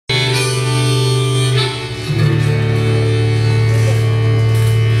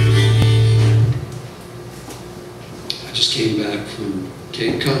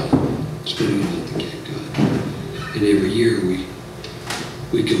Cape Cod, spending a month in Cape Cod. And every year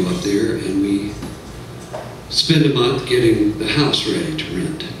we go up there and we spend a month getting the house ready to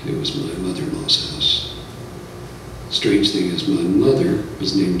rent. It was my mother-in-law's house. Strange thing is, my mother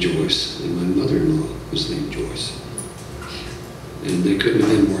was named Joyce, and my mother-in-law was named Joyce. And they couldn't have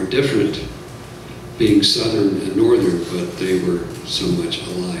been more different, being southern and northern, but they were so much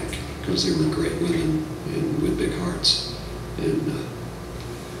alike, because they were great women and with big hearts. And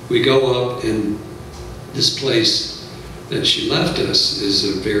we go up, and this place that she left us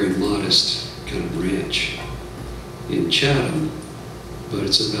is a very modest kind of ranch in Chatham, but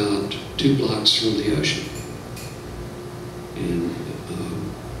it's about 2 blocks from the ocean. And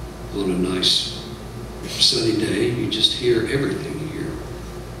on a nice sunny day, you just hear everything. You hear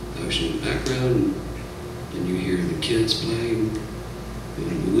the ocean in the background, and you hear the kids playing,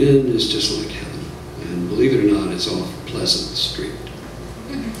 and the wind is just like heaven. And believe it or not, it's off Pleasant Street.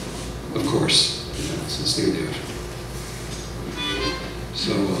 Of course, it's near the ocean.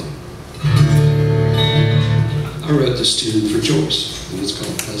 So I wrote this tune for Joyce, and it's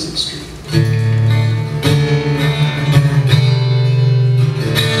called Pleasant Street.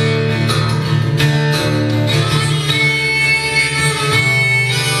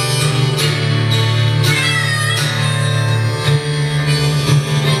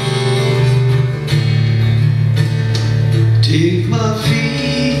 Take my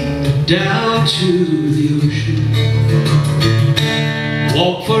feet down to the ocean,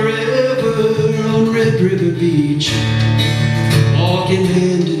 walk forever on Red River Beach, walking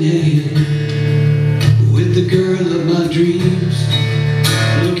hand in hand with the girl of my dreams,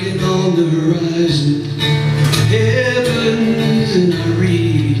 looking on the horizon. Heaven's in our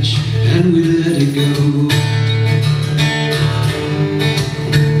reach, and we let it go.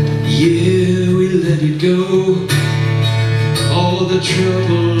 Yeah, we let it go. All the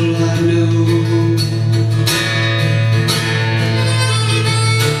trouble I know.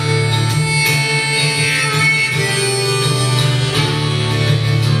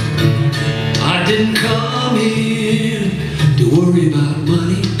 I didn't come here to worry about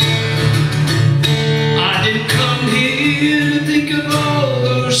money. I didn't come here to think of all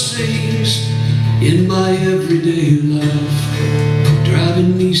those things in my everyday life,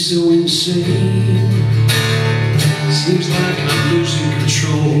 driving me so insane. Seems like I'm losing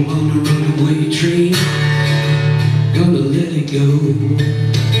control on a runaway train. Gonna let it go.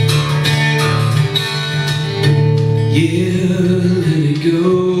 Yeah, let it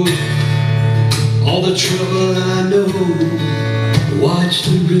go. All the trouble I know, watch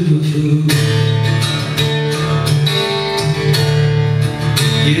the river flow.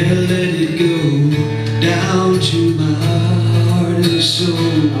 Yeah, let it go down to my heart and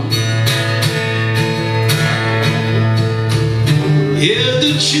soul. Yeah,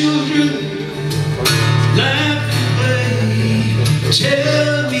 the children laugh and play.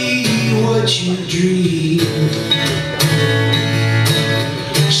 Tell me what you dream.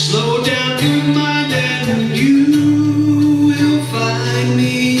 Slow down your mind and you will find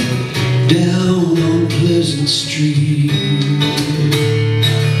me down on Pleasant Street.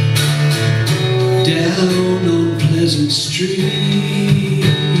 Down on Pleasant Street,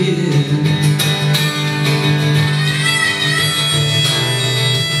 yeah.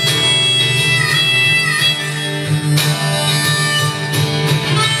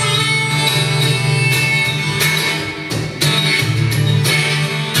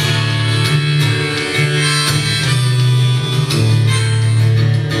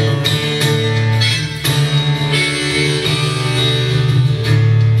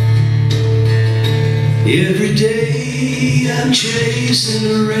 Every day I'm chasing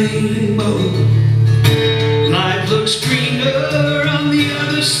a rainbow. Life looks greener on the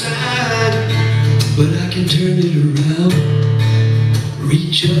other side, but I can turn it around.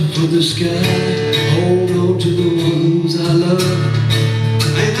 Reach up for the sky, hold on to the ones I love,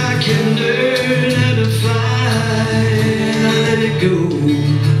 and I can learn how to fly. I let it go.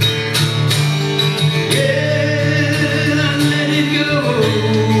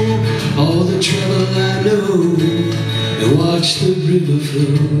 All the trouble I know, and watch the river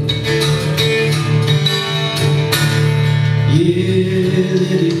flow. Yeah,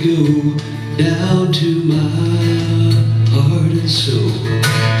 let it go down to my heart and soul.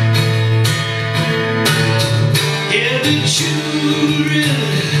 Yeah, the children